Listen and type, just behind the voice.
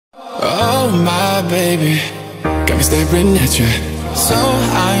my baby, got me staring at you. So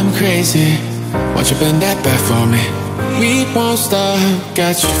I'm crazy. Won't you bend that back for me? We won't stop.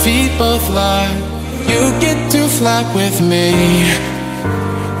 Got your feet both locked. You get to fly with me.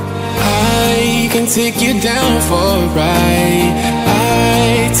 I can take you down for a ride.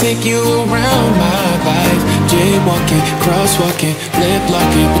 I take you around my life. Jaywalking, crosswalking, lip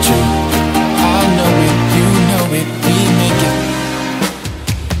locking with you. I know it, you know it, we make it.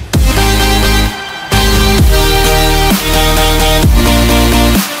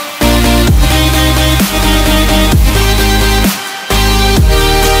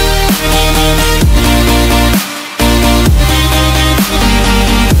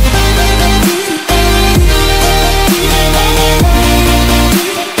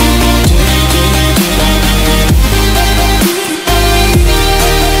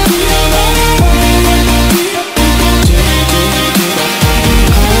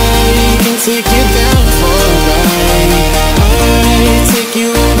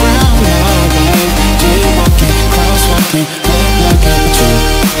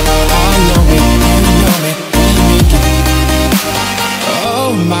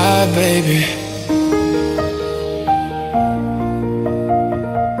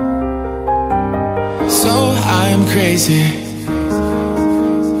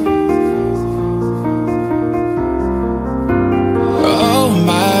 Oh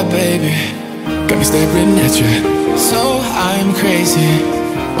my baby, got me staring at you. So I'm crazy.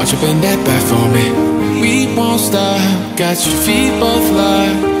 Won't you bend that back for me? We won't stop. Got your feet both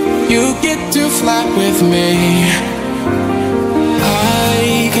locked. You get to fly with me.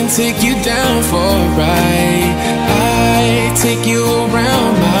 I can take you down for a ride. I take you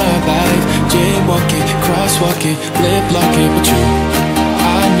around my life. Jaywalking, crosswalking, lip locking with you.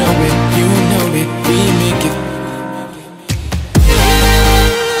 I know it, you know it, we make it.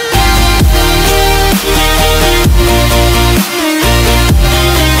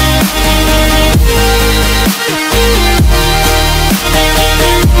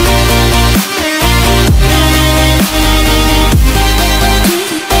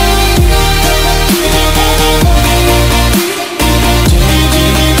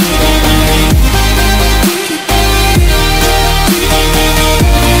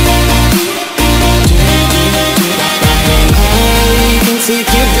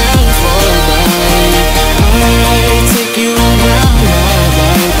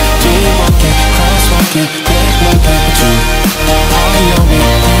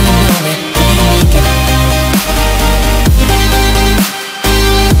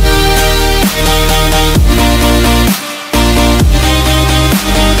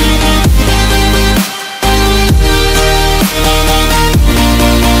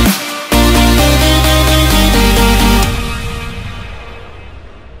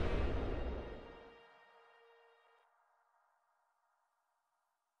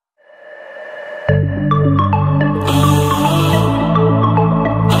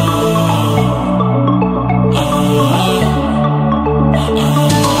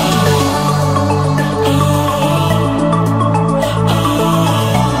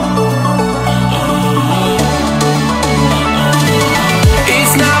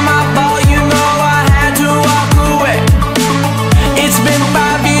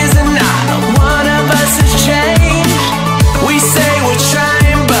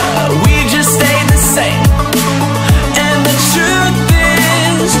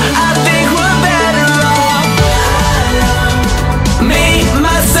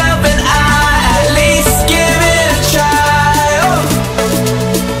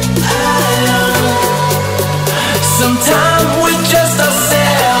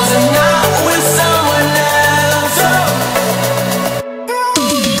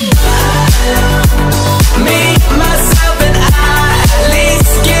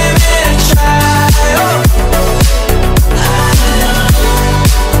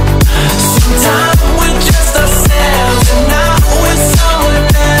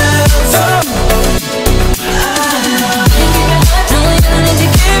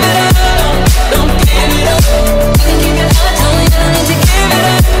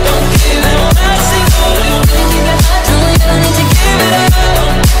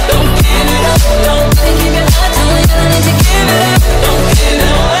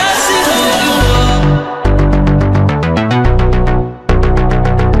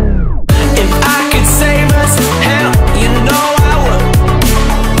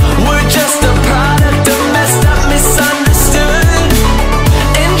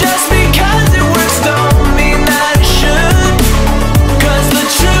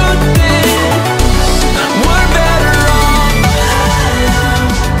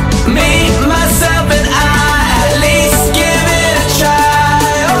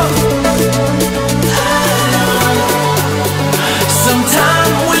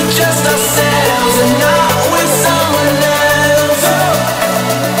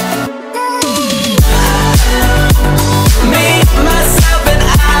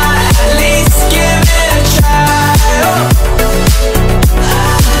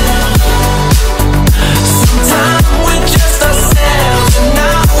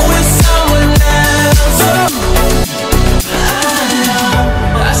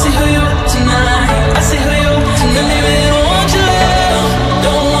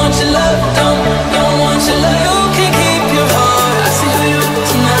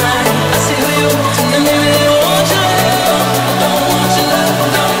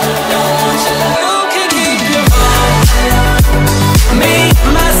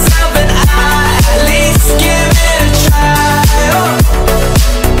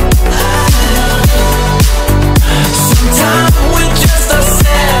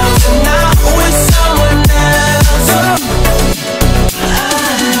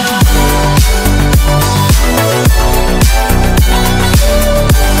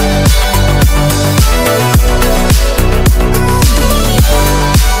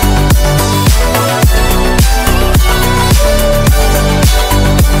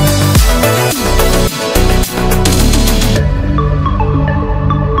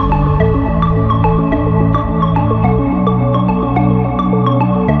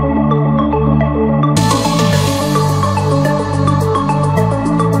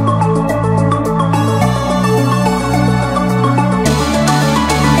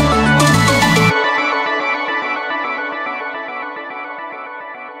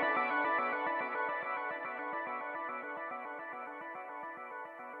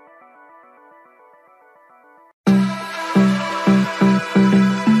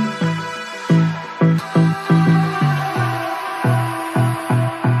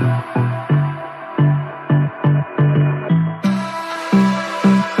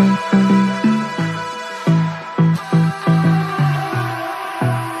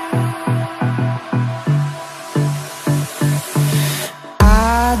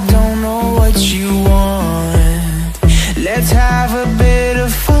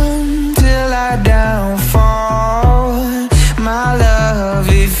 love,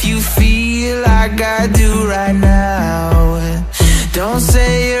 if you feel like I do right now, don't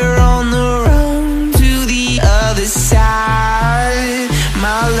say you're on the run to the other side,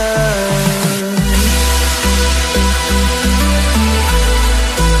 my love.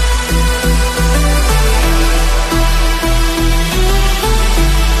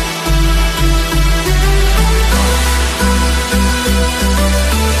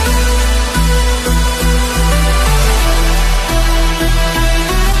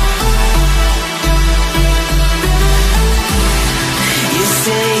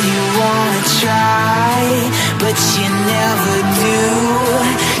 But you never do.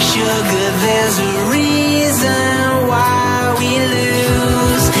 Sugar, there's a reason why we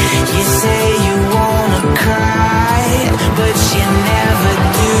lose. You say you wanna cry, but you never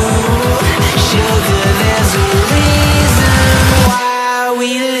do. Sugar, there's a reason why we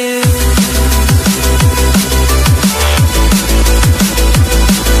lose.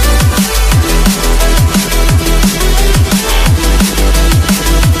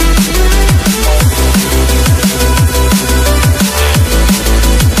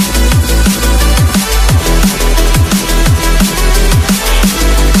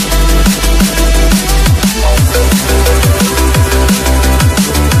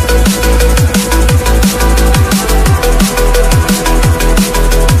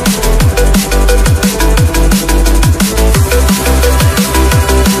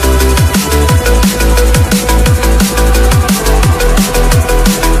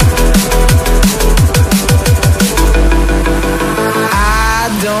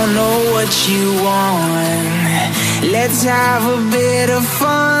 Let's have a bit of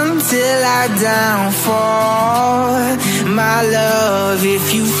fun till I downfall, my love,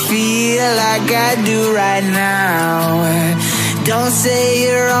 if you feel like I do right now, don't say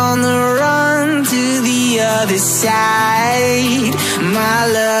you're on the run to the other side, my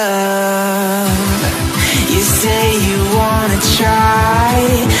love. You say you wanna try,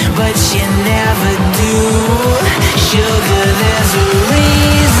 but you never do. Sugar, there's a reason